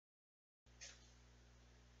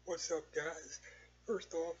What's up, guys?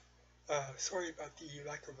 First off, sorry about the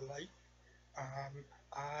lack of light.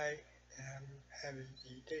 I am having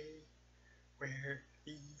a day where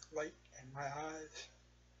the light and my eyes,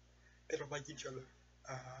 they don't like each other.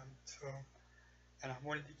 And I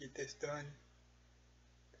wanted to get this done,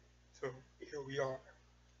 so here we are.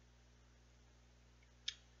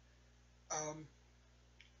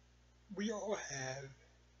 We all have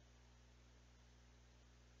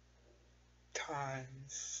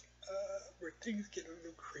times where things get a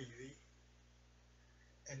little crazy,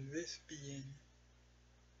 and this being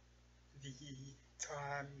the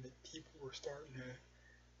time that people were starting to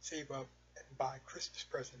save up and buy Christmas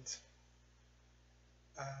presents.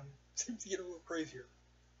 Seems to get a little crazier.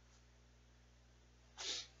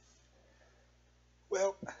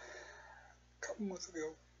 Well, a couple months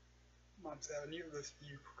ago, Mom said, I need this for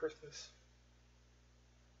you for Christmas.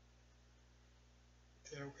 I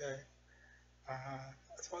said, okay.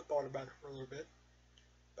 So I thought about it for a little bit.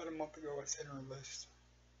 About a month ago, I sent her a list.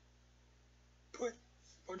 Put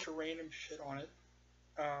a bunch of random shit on it.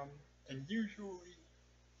 And usually,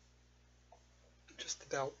 just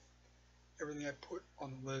about everything I put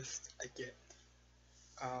on the list, I get.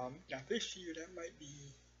 Now this year, that might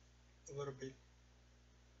be a little bit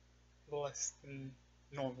less than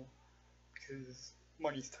normal because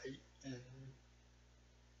money's tight, and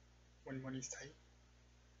when money's tight,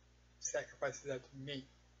 sacrifices have to be made.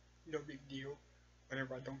 No big deal.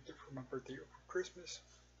 Whenever I don't get for my birthday or for Christmas,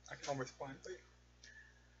 I can always find later.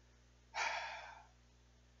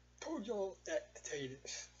 Told y'all that to tell you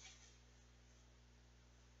this.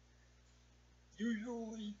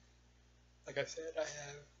 Usually, like I said, I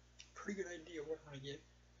have a pretty good idea what I'm gonna get.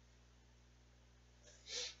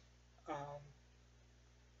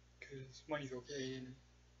 Because money's okay, and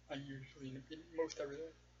I usually end up getting most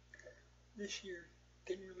everything. This year,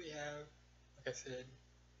 didn't really have, like I said,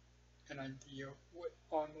 an idea of what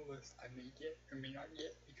on the list I may get or may not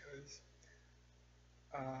get because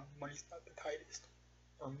money's not the tightest,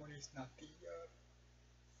 or money's not the,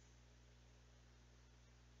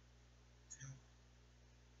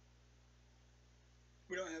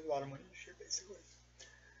 we don't have a lot of money this year, basically.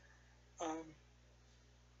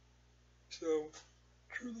 So,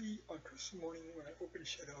 truly, on Christmas morning when I open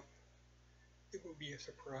shit up, it will be a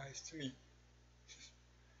surprise to me.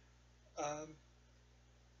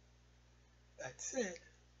 That said,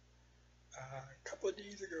 a couple of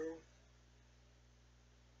days ago,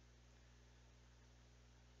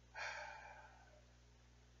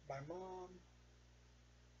 my mom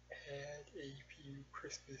had a few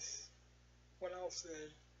Christmas, what I'll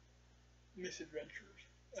say, misadventures.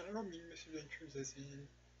 And I don't mean misadventures as in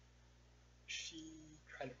she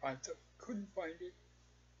tried to find stuff, couldn't find it.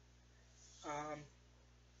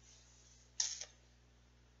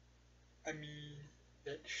 I mean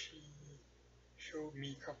that she showed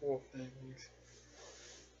me a couple of things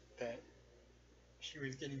that she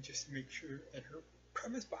was getting just to make sure, and her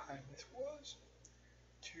premise behind this was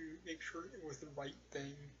to make sure it was the right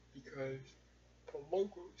thing because the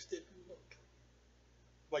logos didn't look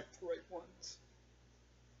like the right ones.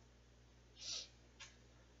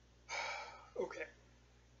 Okay.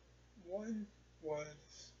 One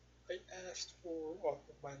was I asked for off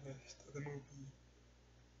of my list of the movie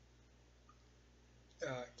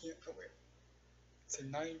Can't Nowhere. It's a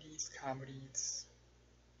 90s comedy. It's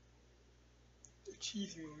a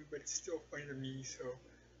cheesy movie, but it's still funny to me, so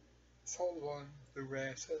I saw it on the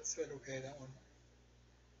rest. I said, okay, that one.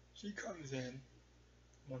 She comes in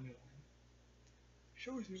one morning,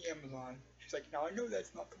 shows me Amazon. She's like, now I know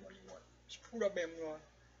that's not the one you want. She pulled up Amazon.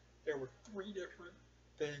 There were 3 different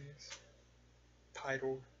things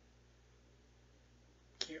titled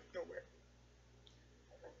Camp Nowhere.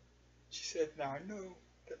 She said, now I know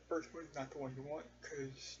that first one's not the one you want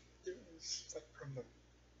because it was like from the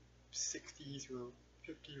 60s or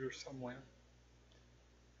 50s or somewhere.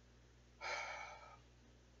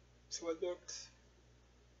 So I looked.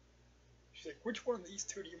 She's like, which one of these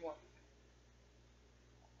 2 do you want?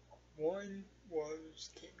 One was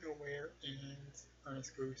Camp Nowhere and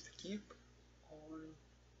Ernest Goes to Camp. On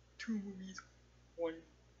 2 movies, one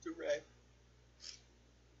the red.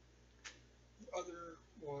 The other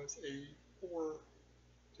was a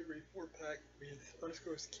 4-pack with Ernest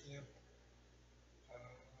Goes to Camp,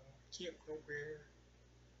 Camp Nowhere,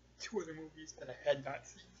 2 other movies that I had not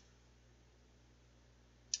seen.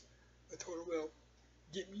 I told her, well,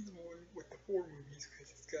 get me the one with the 4 movies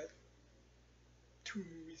because it's got 2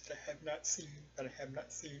 movies that I have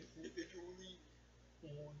not seen individually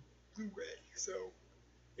on Blu-ray, so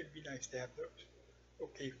it'd be nice to have those.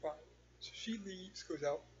 Okay, fine. So she leaves, goes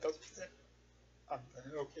out, does her thing. I'm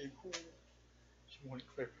thinking, okay, cool. She you want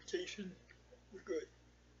clarification, we're good.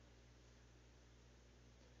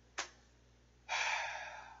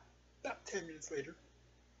 About 10 minutes later,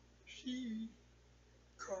 she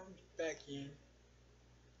comes back in.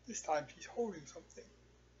 This time she's holding something.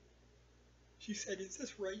 She said, "Is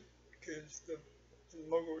this right?" Because the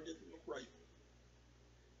logo didn't look right.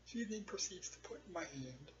 She then proceeds to put in my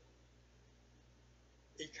hand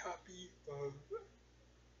a copy of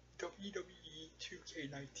WWE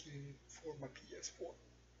 2K19 for my PS4.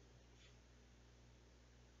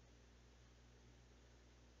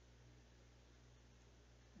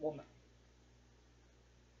 Well, no.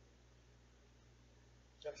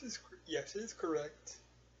 Yes, it is correct.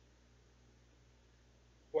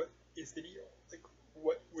 What is the deal? Like,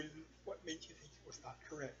 what made you think it was not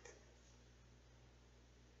correct?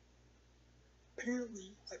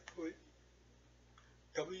 Apparently, I put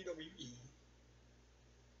WWE,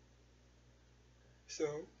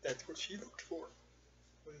 so that's what she looked for,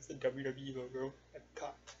 was the WWE logo at the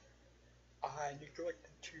top. I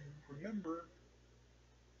neglected to remember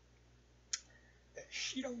that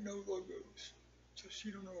she don't know logos, so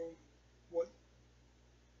she don't know what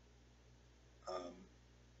um,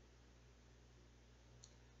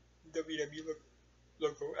 WWE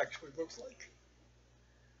logo actually looks like.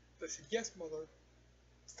 I said, "Yes, mother,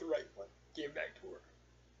 it's the right one." Gave it back to her.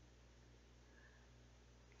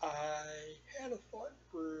 I had a thought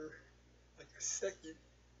for like a second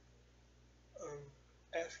of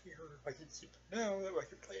asking her if I could keep it now, that way I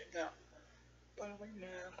could play it now. But I'm like, nah,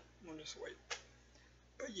 I'll just wait.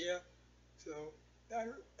 But yeah, so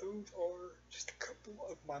those are just a couple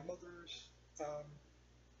of my mother's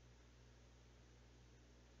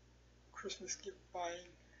Christmas gift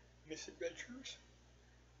buying misadventures.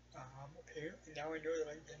 Apparently now I know that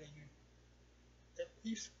I'm getting at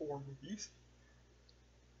least 4 movies.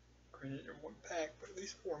 Granted in one pack, but at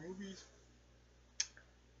least 4 movies.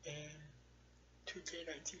 And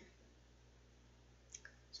 2K19.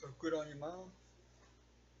 So good on your mom.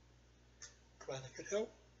 Glad I could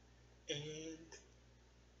help. And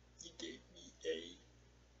you gave me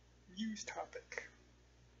a news topic.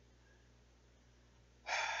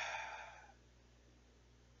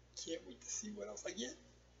 Can't wait to see what else I get.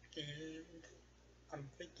 And I'm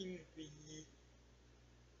thinking the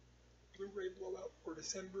Blu-ray blowout for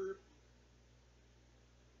December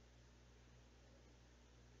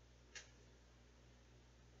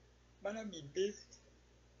might not be big,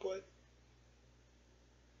 but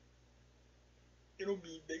it'll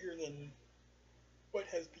be bigger than what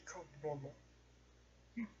has become normal.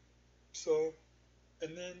 So,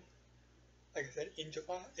 and then, like I said, in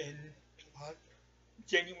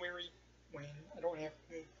January, when I don't have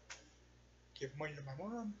to give money to my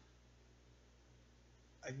mom,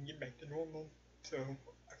 I can get back to normal. So, I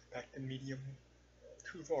go back to medium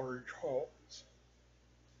to large hauls.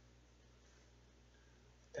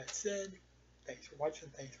 That said, thanks for watching,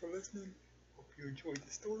 thanks for listening. Hope you enjoyed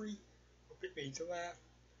the story. Hope it made you laugh.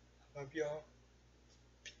 I love y'all.